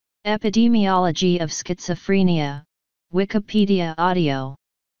Epidemiology of schizophrenia, Wikipedia audio.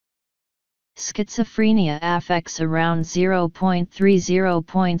 Schizophrenia affects around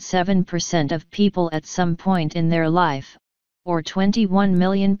 0.30.7% of people at some point in their life, or 21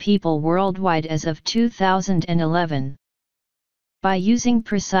 million people worldwide as of 2011. By using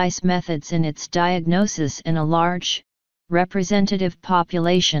precise methods in its diagnosis in a large, representative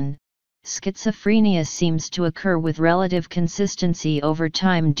population, schizophrenia seems to occur with relative consistency over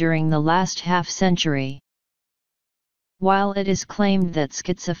time during the last half-century. While it is claimed that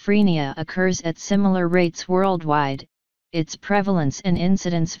schizophrenia occurs at similar rates worldwide, its prevalence and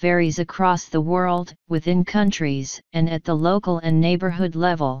incidence varies across the world, within countries, and at the local and neighborhood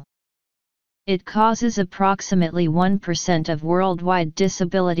level. It causes approximately 1% of worldwide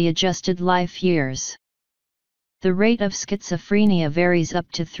disability-adjusted life years. The rate of schizophrenia varies up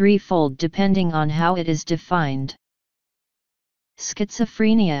to threefold depending on how it is defined.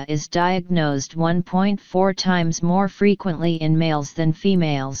 Schizophrenia is diagnosed 1.4 times more frequently in males than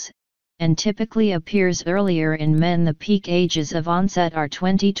females, and typically appears earlier in men. The peak ages of onset are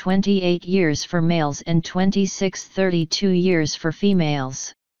 20-28 years for males and 26-32 years for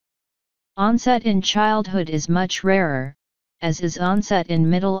females. Onset in childhood is much rarer, as is onset in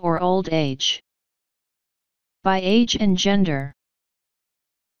middle or old age. By age and gender.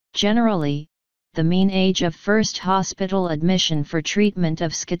 Generally, the mean age of first hospital admission for treatment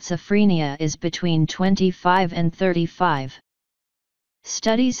of schizophrenia is between 25 and 35.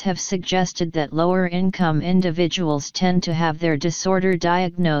 Studies have suggested that lower-income individuals tend to have their disorder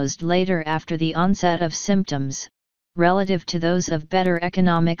diagnosed later after the onset of symptoms, relative to those of better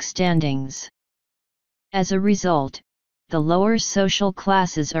economic standings. As a result, the lower social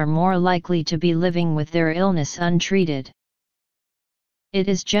classes are more likely to be living with their illness untreated. It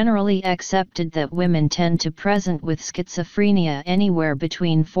is generally accepted that women tend to present with schizophrenia anywhere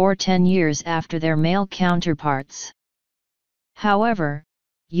between 4–10 years after their male counterparts. However,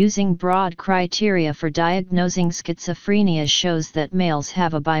 using broad criteria for diagnosing schizophrenia shows that males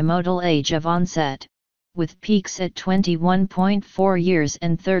have a bimodal age of onset, with peaks at 21.4 years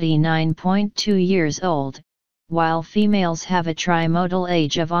and 39.2 years old, while females have a trimodal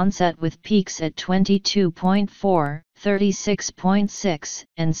age of onset with peaks at 22.4, 36.6,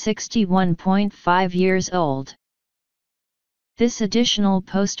 and 61.5 years old. This additional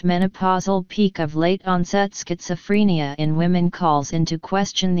postmenopausal peak of late-onset schizophrenia in women calls into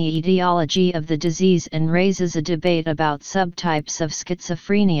question the etiology of the disease and raises a debate about subtypes of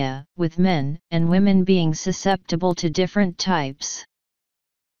schizophrenia, with men and women being susceptible to different types.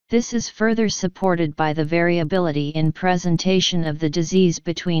 This is further supported by the variability in presentation of the disease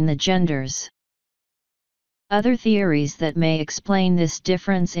between the genders. Other theories that may explain this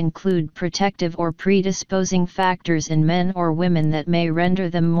difference include protective or predisposing factors in men or women that may render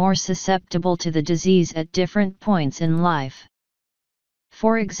them more susceptible to the disease at different points in life.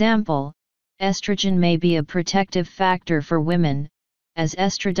 For example, estrogen may be a protective factor for women, as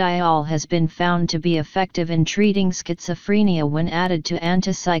estradiol has been found to be effective in treating schizophrenia when added to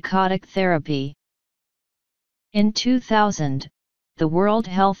antipsychotic therapy. In 2000, the World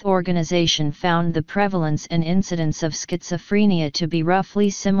Health Organization found the prevalence and incidence of schizophrenia to be roughly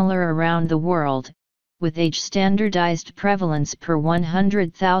similar around the world, with age-standardized prevalence per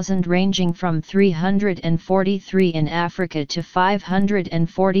 100,000 ranging from 343 in Africa to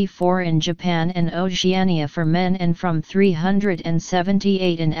 544 in Japan and Oceania for men and from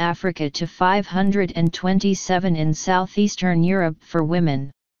 378 in Africa to 527 in southeastern Europe for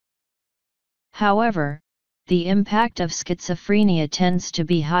women. However, the impact of schizophrenia tends to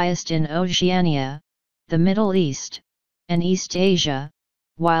be highest in Oceania, the Middle East, and East Asia,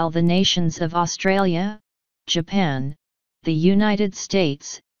 while the nations of Australia, Japan, the United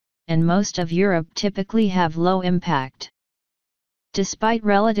States, and most of Europe typically have low impact. Despite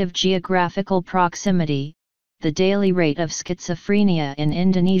relative geographical proximity, the daily rate of schizophrenia in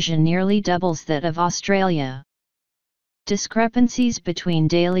Indonesia nearly doubles that of Australia. Discrepancies between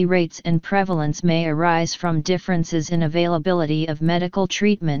daily rates and prevalence may arise from differences in availability of medical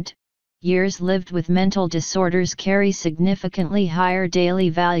treatment. Years lived with mental disorders carry significantly higher daily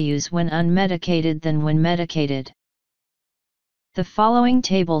values when unmedicated than when medicated. The following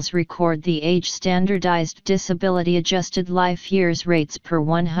tables record the age-standardized disability-adjusted life years rates per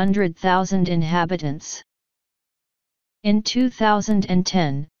 100,000 inhabitants. In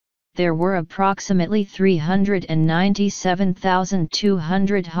 2010, there were approximately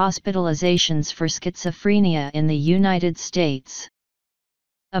 397,200 hospitalizations for schizophrenia in the United States.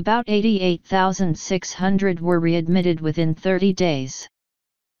 About 88,600 were readmitted within 30 days.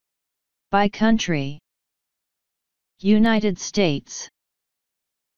 By country: United States